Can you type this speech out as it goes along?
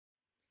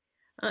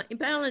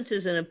Balance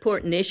is an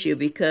important issue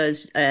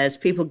because as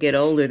people get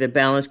older, their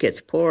balance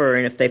gets poorer,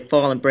 and if they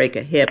fall and break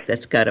a hip,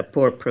 that's got a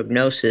poor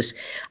prognosis.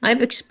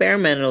 I've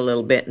experimented a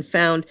little bit and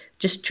found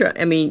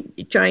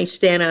trying to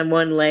stand on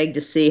one leg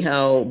to see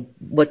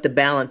what the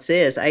balance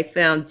is. I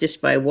found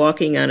just by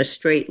walking on a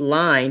straight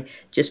line,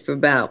 just for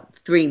about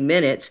 3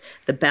 minutes,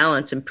 the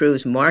balance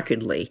improves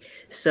markedly.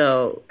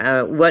 So,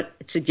 what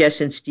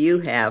suggestions do you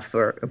have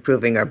for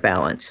improving our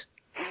balance?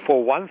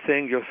 For one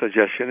thing, your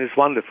suggestion is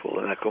wonderful,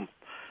 and I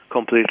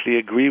completely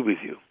agree with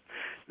you.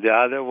 The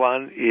other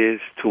one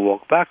is to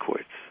walk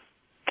backwards.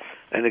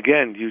 And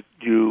again,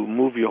 you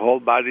move your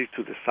whole body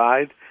to the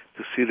side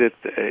to see that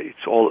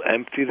it's all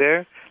empty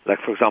there, like,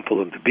 for example,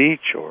 on the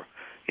beach or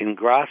in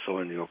grass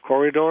or in your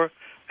corridor,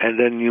 and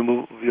then you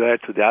move your head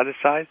to the other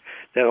side.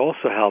 That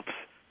also helps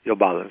your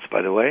balance,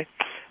 by the way,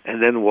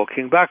 and then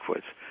walking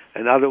backwards.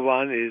 Another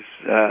one is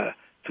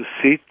to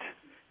sit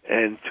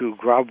and to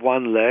grab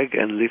one leg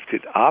and lift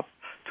it up,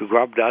 to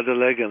grab the other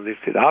leg and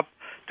lift it up,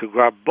 to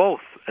grab both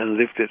and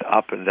lift it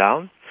up and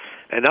down.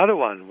 Another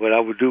one, what I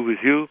would do with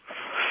you,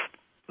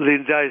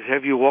 Linda, is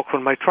have you walk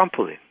on my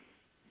trampoline.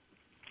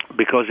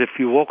 Because if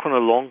you walk on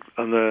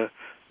a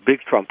big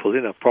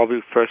trampoline, I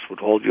probably first would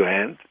hold your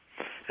hand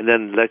and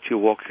then let you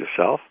walk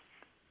yourself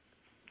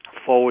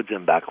forwards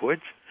and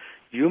backwards.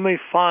 You may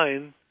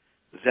find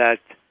that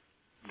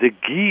the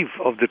give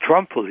of the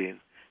trampoline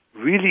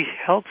really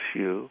helps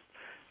you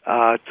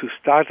to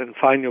start and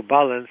find your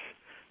balance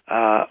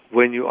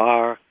when you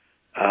are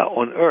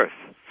on Earth.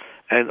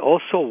 And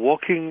also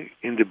walking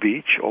in the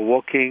beach or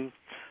walking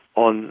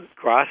on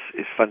grass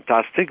is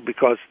fantastic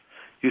because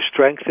you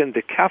strengthen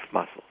the calf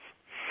muscles.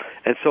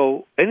 And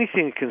so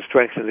anything can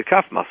strengthen the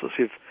calf muscles.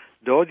 If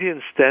the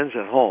audience stands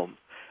at home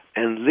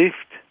and lift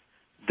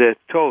the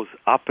toes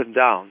up and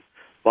down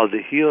while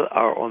the heels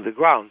are on the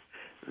ground,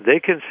 they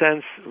can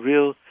sense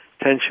real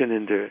tension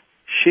in their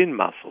shin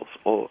muscles,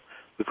 or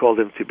we call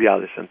them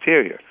tibialis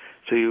anterior.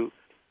 So you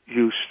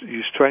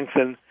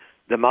strengthen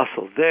the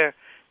muscles there,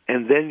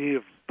 and then you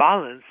have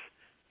balance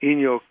in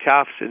your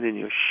calves and in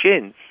your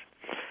shins,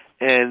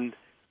 and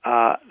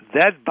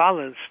that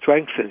balance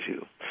strengthens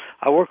you.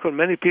 I work on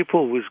many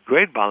people with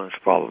great balance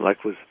problems,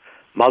 like with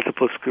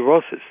multiple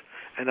sclerosis,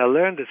 and I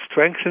learned that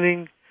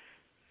strengthening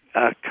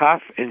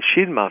calf and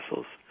shin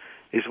muscles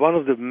is one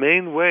of the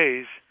main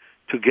ways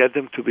to get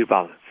them to be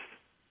balanced.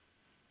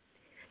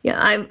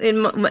 Yeah,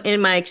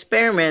 in my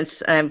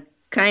experiments, I'm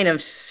kind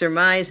of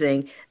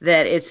surmising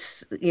that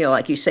it's,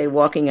 like you say,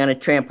 walking on a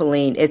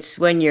trampoline. It's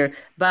when your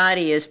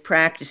body is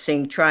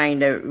practicing trying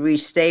to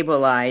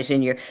restabilize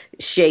and you're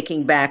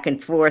shaking back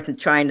and forth and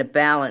trying to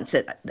balance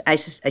it. I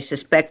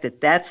suspect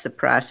that that's the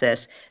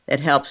process that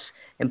helps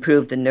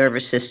improve the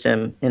nervous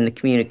system and the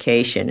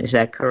communication. Is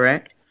that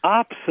correct?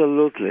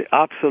 Absolutely,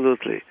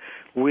 absolutely.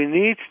 We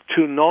need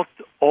to not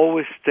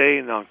always stay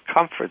in our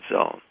comfort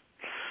zone,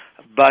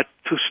 but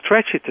to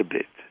stretch it a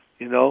bit,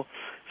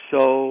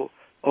 So,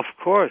 of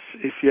course,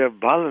 if you have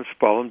balance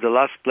problem, the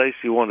last place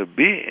you want to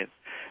be in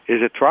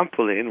is a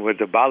trampoline where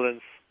the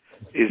balance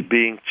is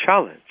being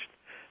challenged.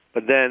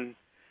 But then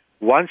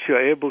once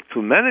you're able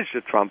to manage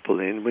the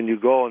trampoline, when you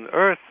go on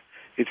Earth,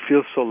 it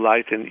feels so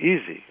light and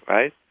easy,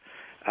 right?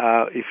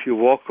 If you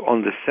walk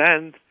on the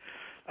sand,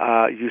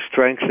 you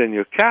strengthen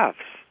your calves.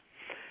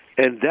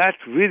 And that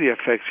really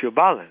affects your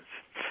balance.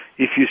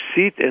 If you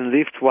sit and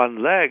lift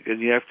one leg and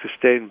you have to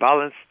stay in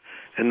balance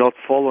and not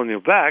fall on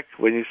your back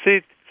when you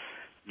sit,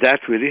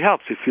 that really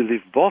helps. If you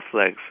lift both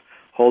legs,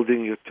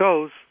 holding your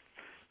toes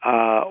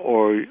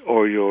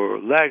or your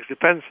legs,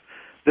 depends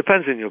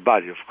on your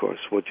body, of course,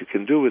 what you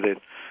can do with it.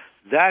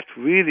 That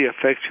really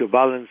affects your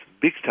balance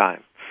big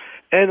time.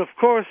 And, of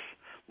course,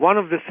 one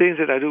of the things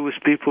that I do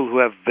with people who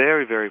have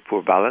very, very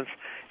poor balance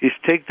is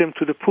take them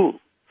to the pool,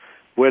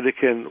 where they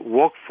can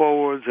walk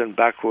forwards and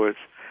backwards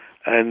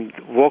and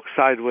walk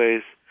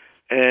sideways,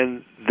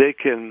 and they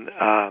can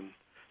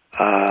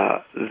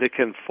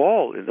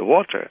fall in the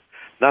water.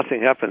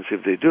 Nothing happens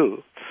if they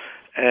do.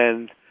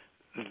 And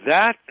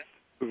that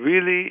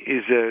really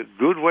is a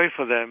good way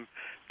for them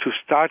to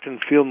start and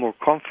feel more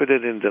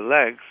confident in the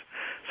legs.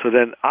 So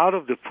then out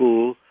of the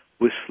pool,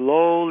 we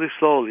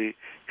slowly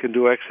can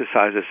do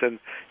exercises. And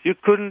you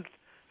couldn't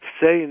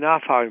say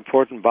enough how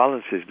important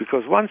balance is,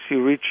 because once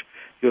you reach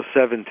your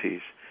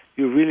 70s,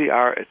 you really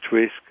are at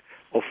risk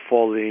of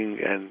falling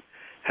and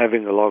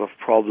having a lot of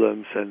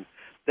problems. And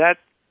that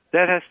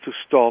has to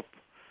stop,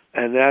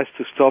 and that has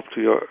to stop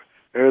to your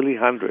early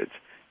hundreds.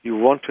 You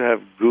want to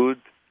have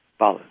good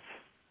balance.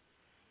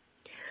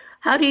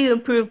 How do you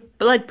improve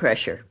blood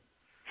pressure?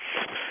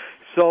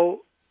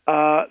 So,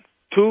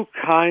 two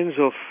kinds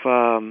of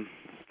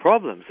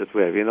problems that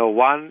we have.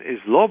 One is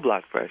low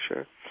blood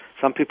pressure.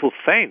 Some people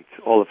faint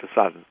all of a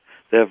sudden.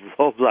 They have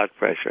low blood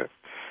pressure.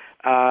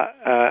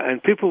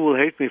 And people will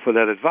hate me for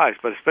that advice,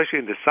 but especially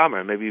in the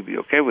summer, maybe you'll be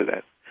okay with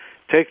that.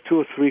 Take 2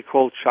 or 3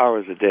 cold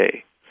showers a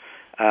day.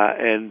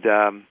 And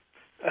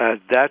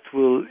that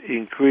will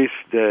increase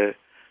the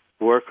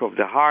work of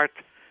the heart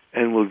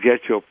and will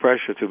get your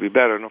pressure to be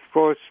better. And, of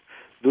course,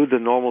 do the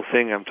normal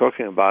thing I'm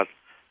talking about,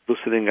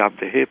 loosening up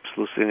the hips,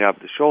 loosening up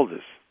the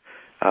shoulders,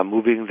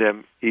 moving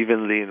them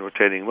evenly in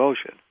rotating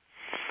motion.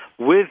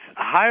 With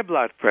high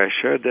blood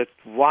pressure, that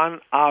 1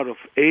 out of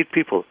 8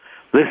 people,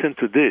 listen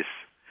to this,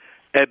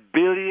 1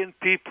 billion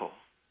people,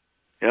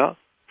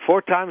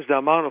 4 times the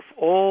amount of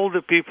all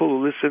the people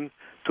who listen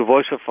to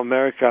Voice of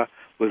America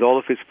with all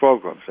of its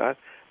programs, right?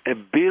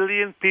 1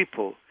 billion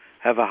people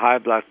have a high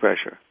blood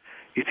pressure.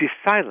 It is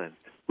silent.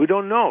 We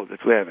don't know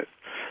that we have it.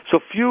 So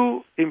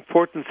few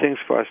important things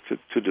for us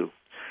to do.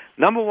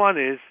 Number one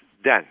is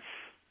dance.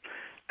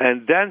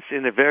 And dance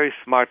in a very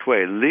smart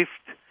way. Lift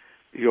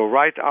your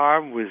right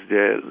arm with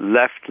the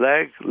left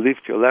leg.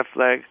 Lift your left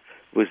leg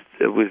with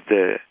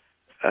the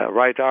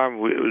right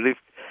arm. Lift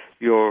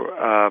your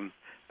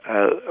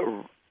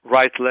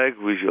right leg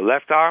with your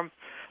left arm.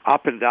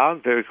 Up and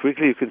down very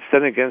quickly. You can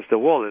stand against the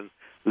wall and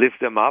lift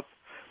them up.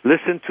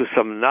 Listen to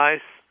some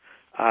nice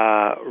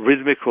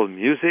rhythmical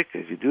music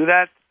as you do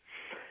that.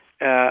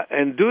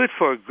 And do it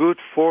for a good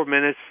 4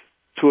 minutes,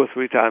 2 or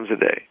 3 times a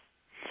day.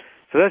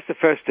 So that's the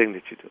first thing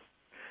that you do.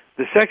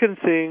 The second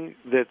thing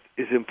that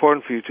is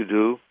important for you to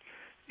do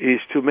is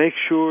to make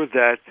sure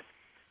that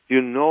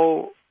you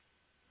know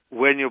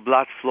when your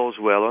blood flows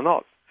well or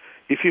not.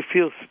 If you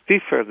feel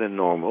stiffer than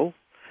normal,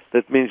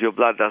 that means your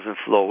blood doesn't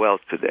flow well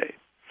today.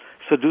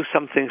 So do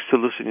some things to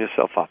loosen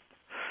yourself up.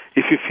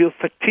 If you feel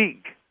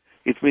fatigue,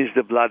 it means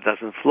the blood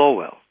doesn't flow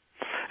well.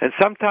 And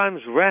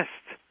sometimes rest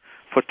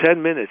for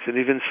 10 minutes and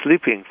even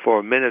sleeping for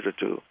a minute or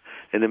two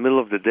in the middle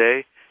of the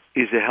day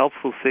is a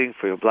helpful thing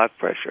for your blood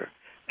pressure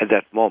at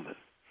that moment.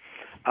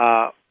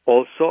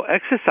 Also,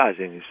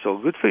 exercising is so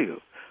good for you.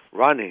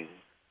 Running,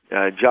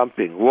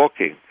 jumping,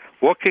 walking.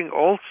 Walking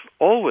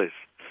always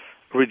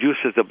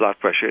reduces the blood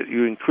pressure.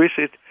 You increase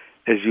it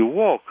as you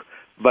walk,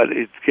 but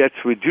it gets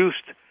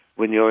reduced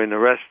when you're in a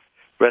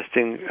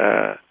resting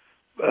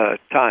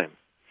time.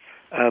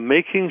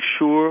 Making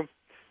sure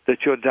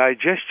that your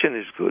digestion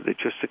is good, that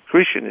your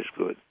secretion is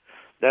good.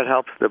 That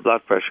helps the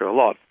blood pressure a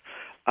lot.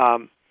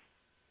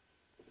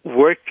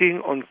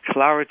 Working on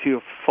clarity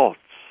of thoughts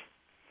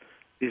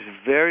is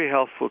very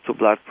helpful to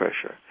blood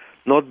pressure.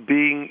 Not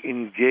being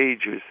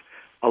engaged with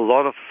a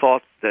lot of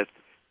thoughts that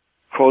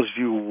cause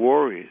you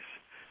worries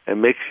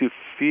and makes you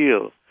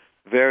feel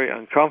very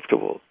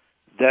uncomfortable.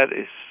 That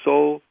is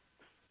so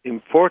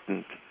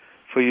important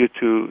for you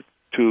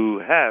to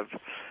have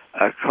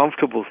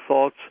comfortable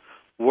thoughts,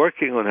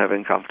 working on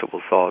having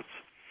comfortable thoughts,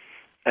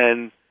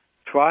 and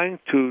trying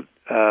to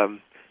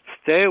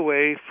stay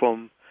away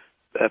from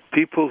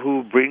people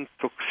who bring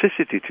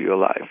toxicity to your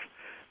life.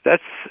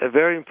 That's a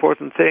very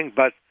important thing,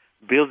 but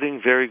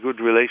building very good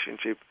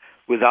relationship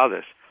with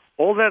others.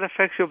 All that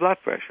affects your blood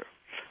pressure.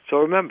 So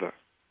remember,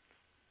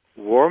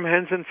 warm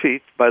hands and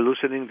feet by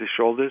loosening the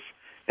shoulders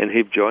and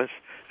hip joints,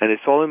 and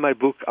it's all in my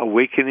book,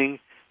 Awakening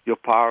Your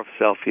Power of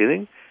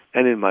Self-Healing,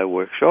 and in my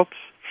workshops.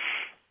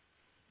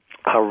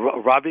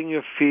 Rubbing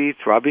your feet,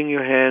 rubbing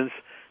your hands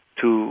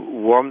to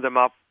warm them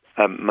up,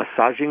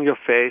 massaging your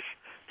face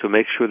to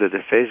make sure that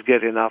the face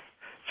get enough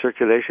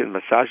circulation,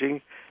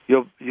 massaging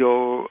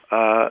your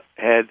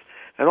head,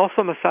 and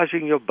also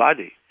massaging your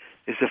body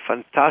is a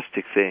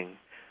fantastic thing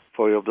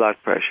for your blood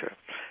pressure.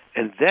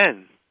 And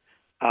then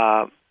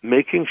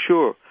making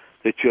sure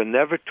that you're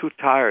never too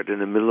tired in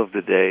the middle of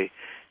the day,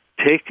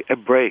 take a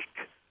break,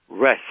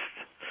 rest,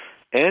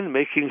 and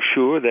making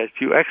sure that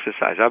you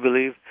exercise. I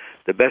believe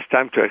the best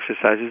time to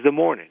exercise is the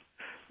morning,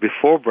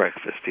 before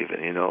breakfast even,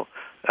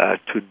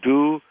 to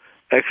do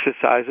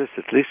exercises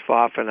at least for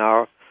half an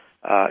hour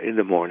in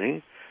the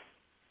morning.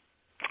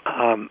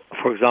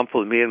 For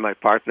example, me and my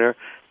partner,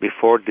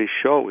 before this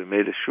show, we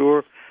made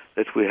sure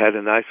that we had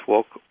a nice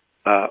walk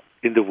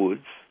in the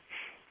woods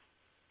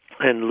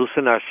and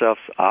loosen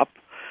ourselves up.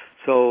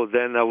 So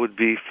then I would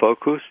be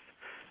focused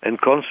and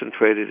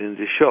concentrated in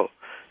the show.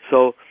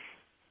 So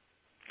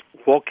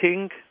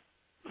walking,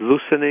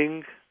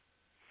 loosening,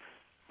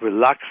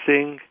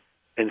 relaxing,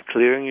 and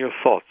clearing your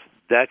thoughts.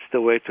 That's the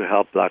way to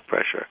help blood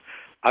pressure.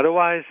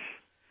 Otherwise,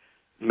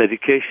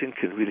 medication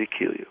can really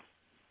kill you.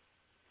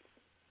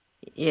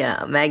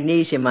 Yeah,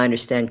 magnesium, I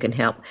understand, can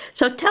help.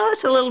 So tell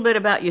us a little bit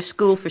about your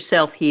School for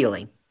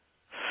Self-Healing.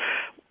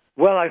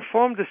 Well, I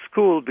formed the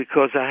school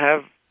because I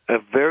have a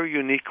very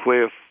unique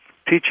way of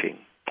teaching.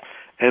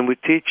 And we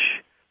teach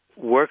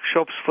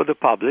workshops for the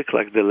public,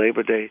 like the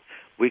Labor Day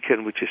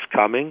weekend, which is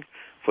coming,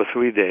 for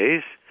 3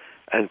 days.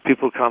 And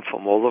people come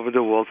from all over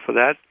the world for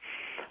that.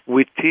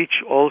 We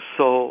teach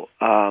also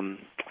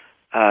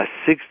a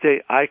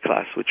 6-day eye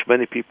class, which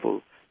many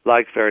people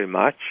like very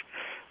much.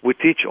 We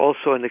teach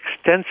also an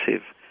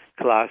extensive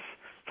class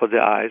for the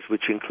eyes,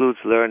 which includes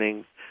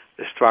learning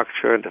the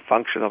structure and the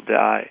function of the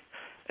eye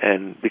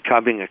and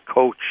becoming a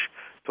coach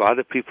to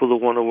other people who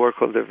want to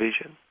work on their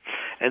vision.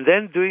 And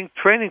then doing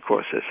training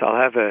courses. I'll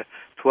have a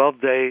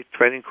 12-day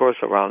training course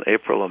around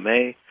April or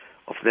May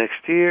of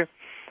next year.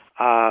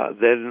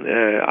 Then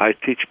I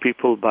teach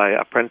people by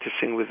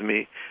apprenticing with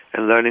me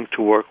and learning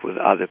to work with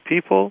other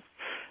people.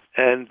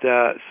 And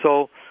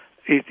so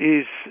it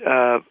is,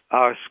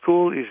 our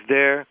school is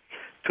there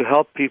to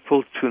help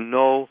people to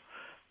know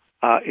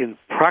in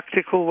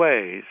practical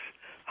ways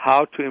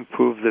how to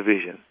improve the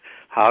vision,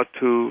 how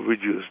to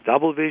reduce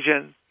double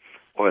vision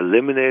or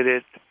eliminate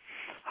it,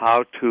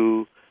 how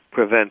to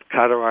prevent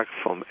cataract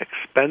from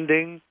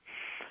expanding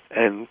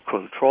and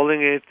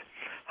controlling it,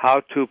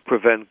 how to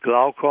prevent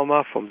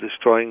glaucoma from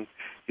destroying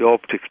your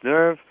optic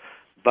nerve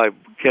by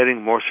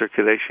getting more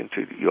circulation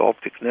to your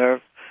optic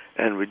nerve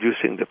and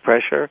reducing the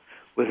pressure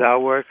with our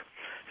work.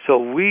 So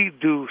we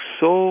do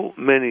so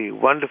many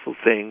wonderful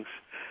things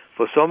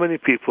for so many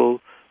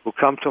people who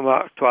come to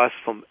us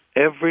from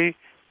every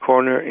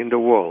corner in the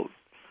world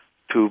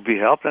to be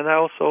helped, and I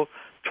also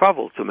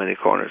travel to many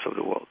corners of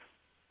the world.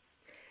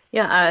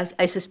 Yeah,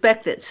 I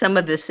suspect that some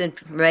of this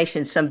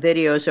information, some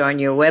videos are on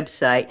your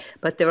website,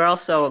 but there are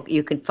also,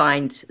 you can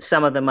find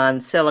some of them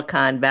on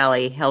Silicon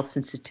Valley Health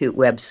Institute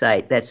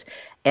website. That's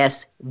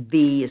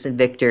SV as in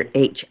Victor,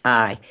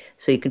 HI.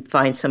 So you can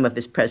find some of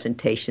his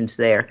presentations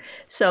there.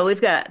 So we've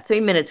got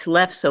 3 minutes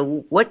left.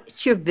 So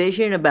what's your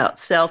vision about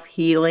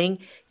self-healing?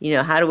 You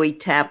know, how do we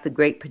tap the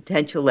great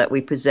potential that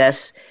we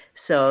possess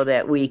so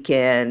that we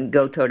can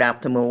go toward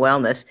optimal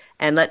wellness,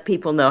 and let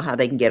people know how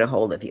they can get a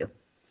hold of you?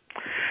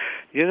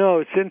 You know,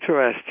 it's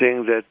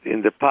interesting that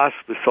in the past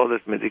we thought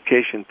that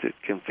medication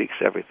can fix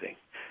everything.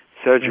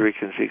 Surgery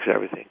can fix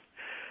everything.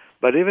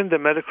 But even the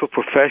medical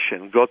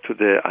profession got to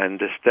the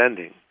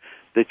understanding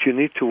that you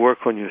need to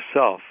work on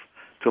yourself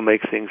to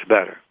make things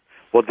better.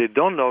 What they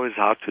don't know is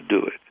how to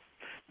do it.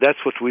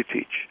 That's what we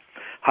teach.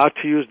 How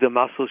to use the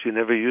muscles you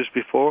never used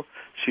before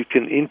so you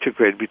can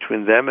integrate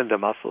between them and the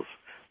muscles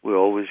we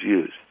always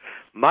use.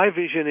 My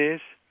vision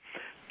is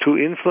to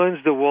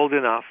influence the world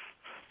enough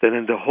that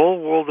in the whole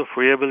world of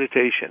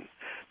rehabilitation,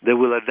 they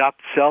will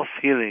adopt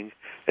self-healing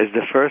as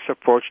the first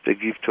approach they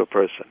give to a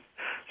person.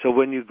 So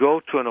when you go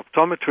to an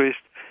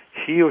optometrist,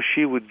 he or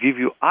she would give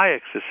you eye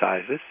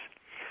exercises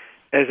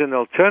as an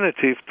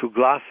alternative to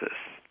glasses.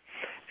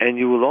 And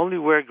you will only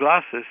wear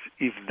glasses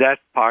if that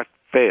part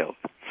failed.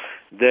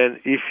 Then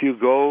if you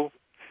go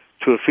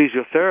to a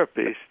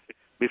physiotherapist,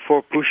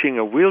 before pushing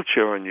a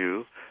wheelchair on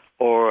you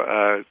or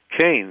a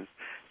cane,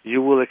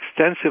 you will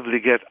extensively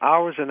get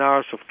hours and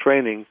hours of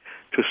training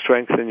to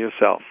strengthen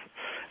yourself.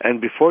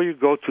 And before you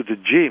go to the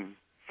gym,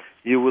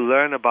 you will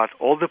learn about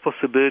all the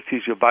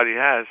possibilities your body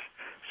has.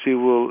 So you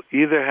will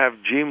either have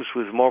gyms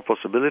with more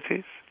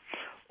possibilities,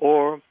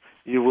 or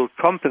you will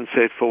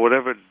compensate for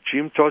whatever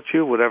gym taught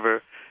you,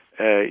 whatever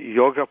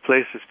yoga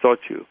places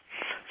taught you.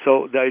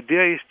 So the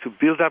idea is to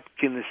build up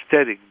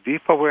kinesthetic,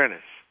 deep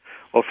awareness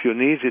of your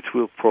needs. It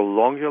will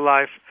prolong your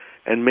life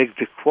and make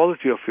the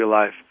quality of your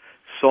life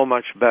so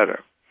much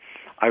better.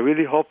 I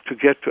really hope to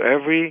get to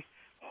every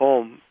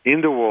home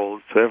in the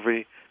world, to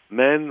every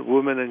man,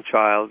 woman, and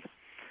child,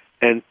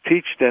 and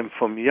teach them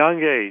from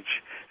young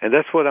age. And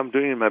that's what I'm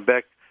doing in my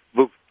book,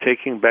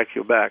 Taking Back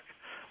Your Back.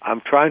 I'm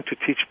trying to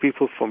teach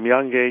people from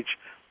young age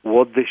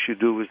what they should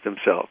do with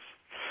themselves.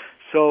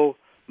 So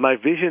my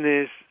vision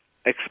is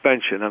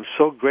expansion. I'm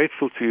so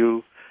grateful to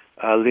you,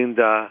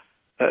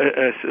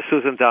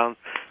 Susan Down,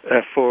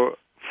 for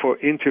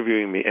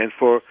interviewing me and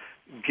for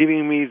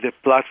giving me the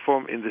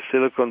platform in the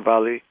Silicon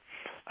Valley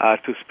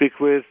to speak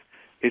with.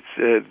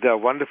 There are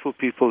wonderful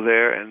people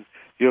there, and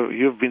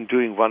you've been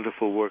doing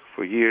wonderful work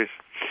for years.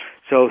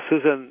 So,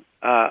 Susan,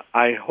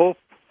 I hope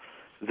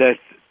that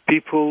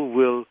people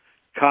will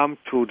come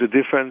to the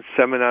different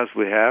seminars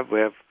we have. We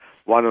have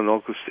one on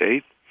August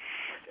 8th.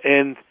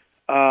 And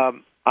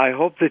I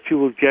hope that you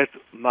will get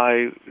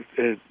my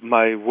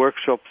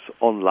workshops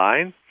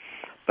online.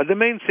 But the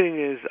main thing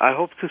is I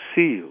hope to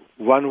see you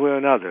one way or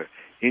another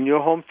in your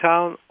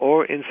hometown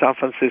or in San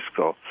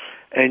Francisco.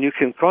 And you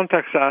can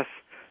contact us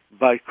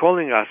by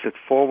calling us at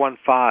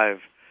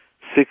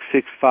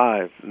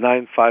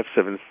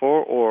 415-665-9574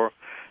 or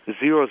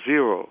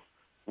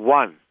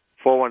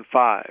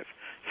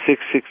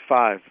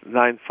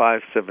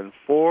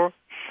 001-415-665-9574,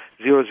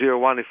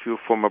 001 if you're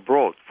from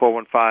abroad,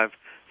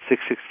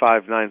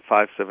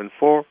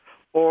 415-665-9574,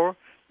 or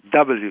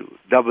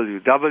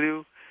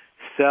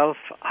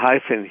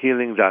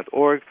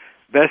www.self-healing.org.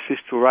 Best is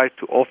to write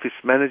to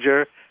office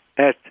manager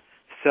at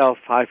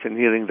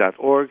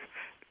self-healing.org.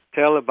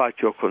 Tell about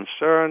your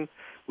concern.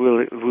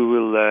 We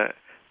will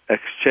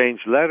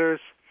exchange letters,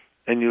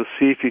 and you'll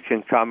see if you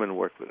can come and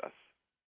work with us.